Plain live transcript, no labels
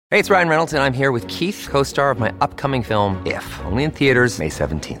Hey, it's Ryan Reynolds, and I'm here with Keith, co-star of my upcoming film, If, only in theaters May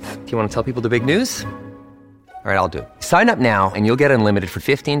 17th. Do you want to tell people the big news? All right, I'll do it. Sign up now and you'll get unlimited for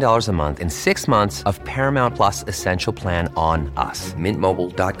 $15 a month and 6 months of Paramount Plus Essential Plan on us.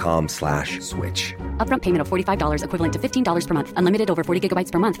 MintMobile.com/switch. Upfront payment of $45 equivalent to $15 per month. Unlimited over 40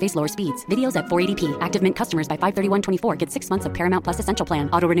 gigabytes per month. Face lower speeds. Videos at 480p. Active Mint customers by 531.24 get 6 months of Paramount Plus Essential Plan.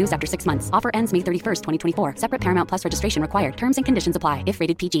 Auto renews after 6 months. Offer ends May 31st, 2024. Separate Paramount Plus registration required. Terms and conditions apply if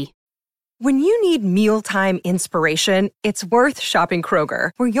rated PG. When you need mealtime inspiration, it's worth shopping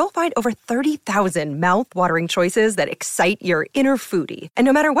Kroger, where you'll find over 30,000 mouth-watering choices that excite your inner foodie. And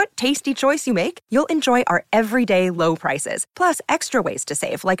no matter what tasty choice you make, you'll enjoy our everyday low prices, plus extra ways to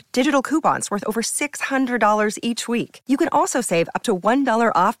save, like digital coupons worth over $600 each week. You can also save up to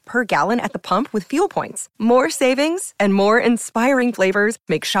 $1 off per gallon at the pump with fuel points. More savings and more inspiring flavors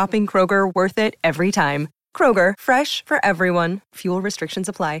make shopping Kroger worth it every time. Kroger, fresh for everyone. Fuel restrictions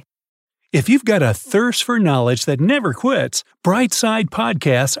apply. If you've got a thirst for knowledge that never quits, Brightside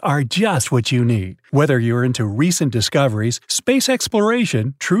Podcasts are just what you need. Whether you're into recent discoveries, space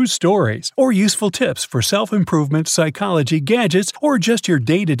exploration, true stories, or useful tips for self-improvement, psychology, gadgets, or just your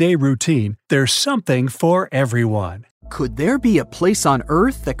day-to-day routine, there's something for everyone. Could there be a place on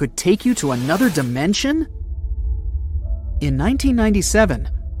Earth that could take you to another dimension? In 1997,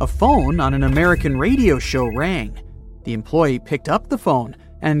 a phone on an American radio show rang. The employee picked up the phone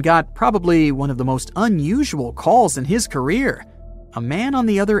and got probably one of the most unusual calls in his career. A man on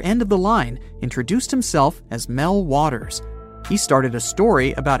the other end of the line introduced himself as Mel Waters. He started a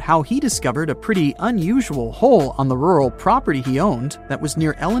story about how he discovered a pretty unusual hole on the rural property he owned that was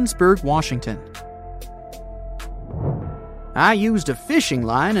near Ellensburg, Washington. I used a fishing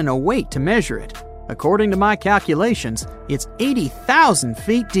line and a weight to measure it. According to my calculations, it's 80,000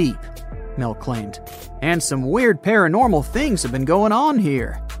 feet deep, Mel claimed. And some weird paranormal things have been going on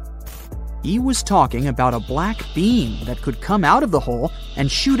here. He was talking about a black beam that could come out of the hole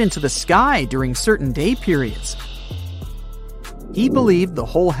and shoot into the sky during certain day periods. He believed the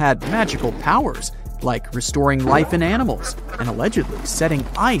hole had magical powers, like restoring life in animals and allegedly setting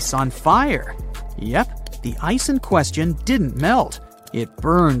ice on fire. Yep, the ice in question didn't melt. It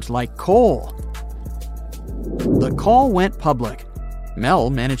burned like coal. The call went public. Mel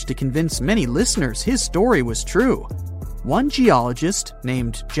managed to convince many listeners his story was true. One geologist,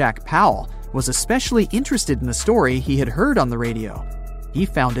 named Jack Powell, was especially interested in the story he had heard on the radio. He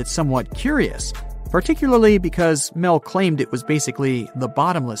found it somewhat curious, particularly because Mel claimed it was basically the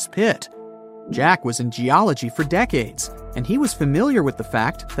bottomless pit. Jack was in geology for decades, and he was familiar with the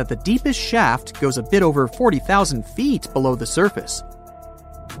fact that the deepest shaft goes a bit over 40,000 feet below the surface.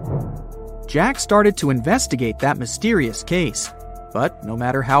 Jack started to investigate that mysterious case. But no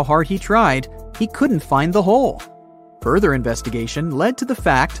matter how hard he tried, he couldn't find the hole. Further investigation led to the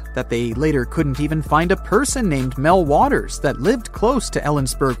fact that they later couldn't even find a person named Mel Waters that lived close to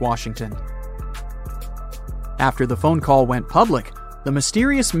Ellensburg, Washington. After the phone call went public, the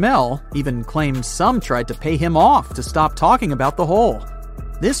mysterious Mel even claimed some tried to pay him off to stop talking about the hole.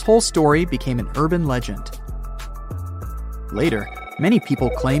 This whole story became an urban legend. Later, many people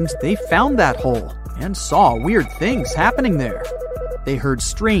claimed they found that hole and saw weird things happening there. They heard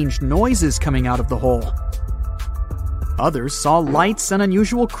strange noises coming out of the hole. Others saw lights and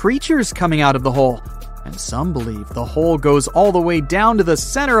unusual creatures coming out of the hole. And some believe the hole goes all the way down to the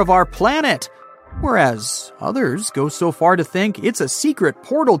center of our planet. Whereas others go so far to think it's a secret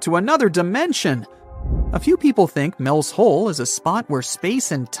portal to another dimension. A few people think Mel's hole is a spot where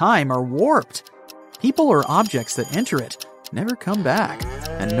space and time are warped. People or objects that enter it never come back,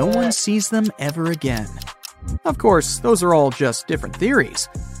 and no one sees them ever again. Of course, those are all just different theories.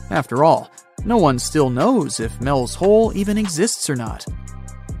 After all, no one still knows if Mel's hole even exists or not.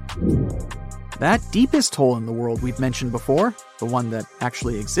 That deepest hole in the world we've mentioned before, the one that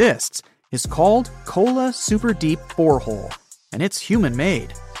actually exists, is called Kola Super Deep Borehole, and it's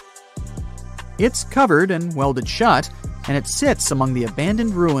human-made. It's covered and welded shut, and it sits among the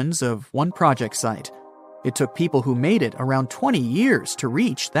abandoned ruins of one project site. It took people who made it around 20 years to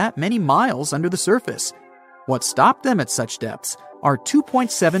reach that many miles under the surface. What stopped them at such depths are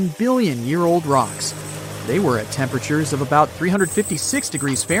 2.7 billion-year-old rocks. They were at temperatures of about 356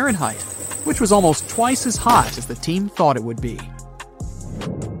 degrees Fahrenheit, which was almost twice as hot as the team thought it would be.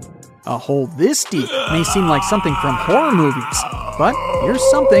 A hole this deep may seem like something from horror movies, but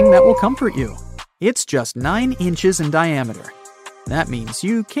here's something that will comfort you. It's just 9 inches in diameter. That means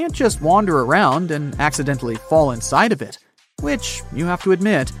you can't just wander around and accidentally fall inside of it, which, you have to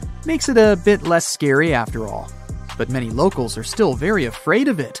admit, makes it a bit less scary after all. But many locals are still very afraid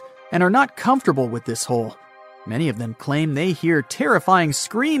of it and are not comfortable with this hole. Many of them claim they hear terrifying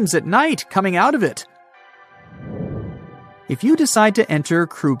screams at night coming out of it. If you decide to enter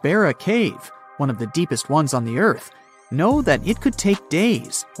Krubera Cave, one of the deepest ones on the Earth, know that it could take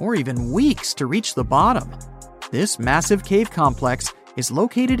days or even weeks to reach the bottom. This massive cave complex is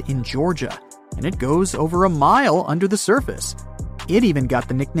located in Georgia, and it goes over a mile under the surface. It even got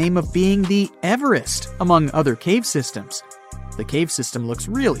the nickname of being the Everest among other cave systems. The cave system looks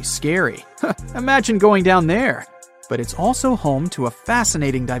really scary. Imagine going down there. But it's also home to a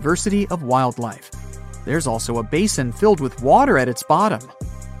fascinating diversity of wildlife. There's also a basin filled with water at its bottom.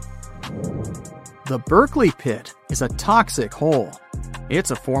 The Berkeley Pit is a toxic hole.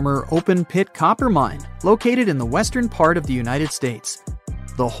 It's a former open-pit copper mine located in the western part of the United States.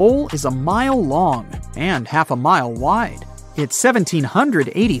 The hole is a mile long and half a mile wide. It's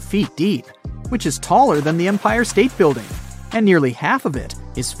 1,780 feet deep, which is taller than the Empire State Building, and nearly half of it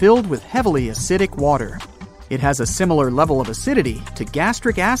is filled with heavily acidic water. It has a similar level of acidity to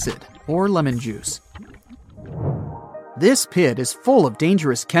gastric acid or lemon juice. This pit is full of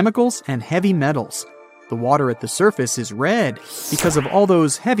dangerous chemicals and heavy metals. The water at the surface is red because of all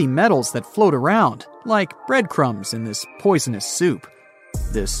those heavy metals that float around, like breadcrumbs in this poisonous soup.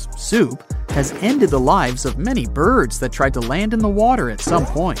 This soup has ended the lives of many birds that tried to land in the water at some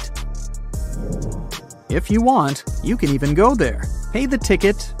point. If you want, you can even go there, pay the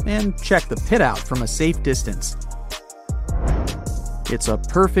ticket, and check the pit out from a safe distance. It's a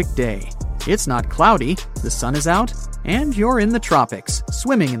perfect day. It's not cloudy, the sun is out, and you're in the tropics,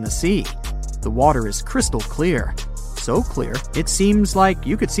 swimming in the sea. The water is crystal clear. So clear, it seems like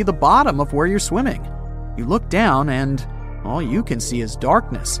you could see the bottom of where you're swimming. You look down and all you can see is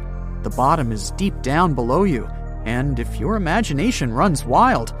darkness. The bottom is deep down below you, and if your imagination runs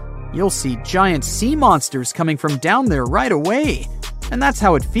wild, you'll see giant sea monsters coming from down there right away. And that's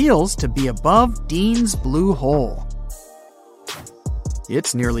how it feels to be above Dean's Blue Hole.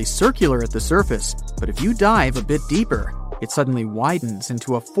 It's nearly circular at the surface, but if you dive a bit deeper, it suddenly widens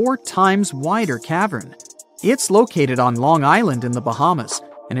into a 4 times wider cavern. It's located on Long Island in the Bahamas,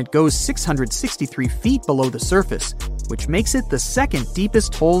 and it goes 663 feet below the surface, which makes it the second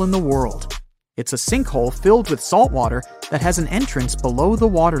deepest hole in the world. It's a sinkhole filled with salt water that has an entrance below the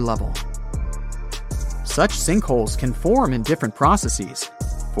water level. Such sinkholes can form in different processes.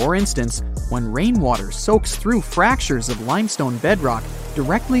 For instance, when rainwater soaks through fractures of limestone bedrock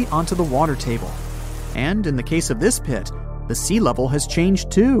directly onto the water table. And in the case of this pit, the sea level has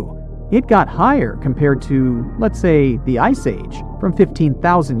changed too. It got higher compared to, let's say, the Ice Age from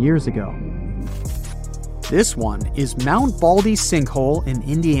 15,000 years ago. This one is Mount Baldy Sinkhole in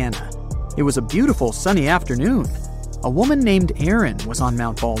Indiana. It was a beautiful sunny afternoon. A woman named Erin was on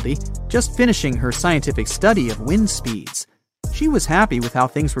Mount Baldy, just finishing her scientific study of wind speeds. She was happy with how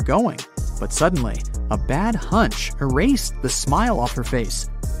things were going, but suddenly, a bad hunch erased the smile off her face.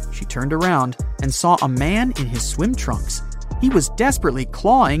 She turned around and saw a man in his swim trunks. He was desperately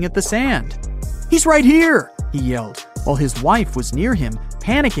clawing at the sand. "He's right here!" he yelled, while his wife was near him,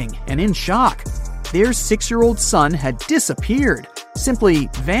 panicking and in shock. Their 6-year-old son had disappeared, simply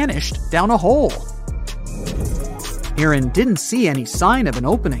vanished down a hole. Erin didn't see any sign of an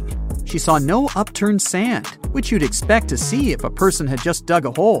opening. She saw no upturned sand, which you'd expect to see if a person had just dug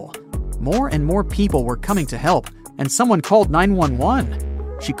a hole. More and more people were coming to help, and someone called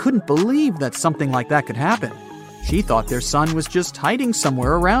 911. She couldn't believe that something like that could happen. She thought their son was just hiding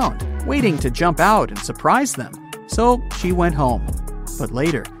somewhere around, waiting to jump out and surprise them. So she went home. But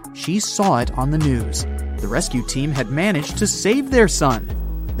later, she saw it on the news. The rescue team had managed to save their son.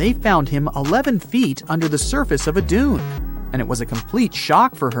 They found him 11 feet under the surface of a dune, and it was a complete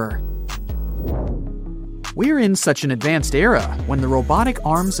shock for her. We're in such an advanced era when the robotic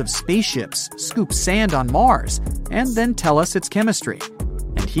arms of spaceships scoop sand on Mars and then tell us its chemistry.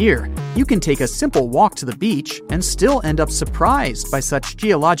 And here, you can take a simple walk to the beach and still end up surprised by such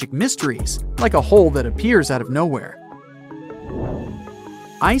geologic mysteries, like a hole that appears out of nowhere.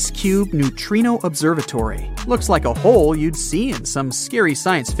 Ice Cube Neutrino Observatory looks like a hole you'd see in some scary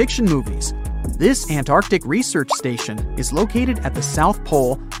science fiction movies. This Antarctic research station is located at the South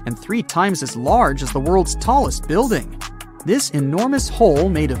Pole and 3 times as large as the world's tallest building. This enormous hole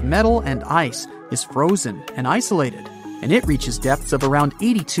made of metal and ice is frozen and isolated, and it reaches depths of around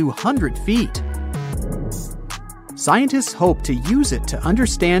 8,200 feet. Scientists hope to use it to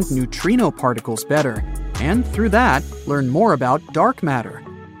understand neutrino particles better, and through that, learn more about dark matter.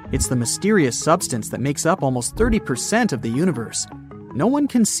 It's the mysterious substance that makes up almost 30% of the universe. No one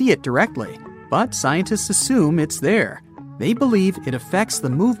can see it directly, but scientists assume it's there. They believe it affects the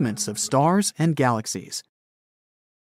movements of stars and galaxies.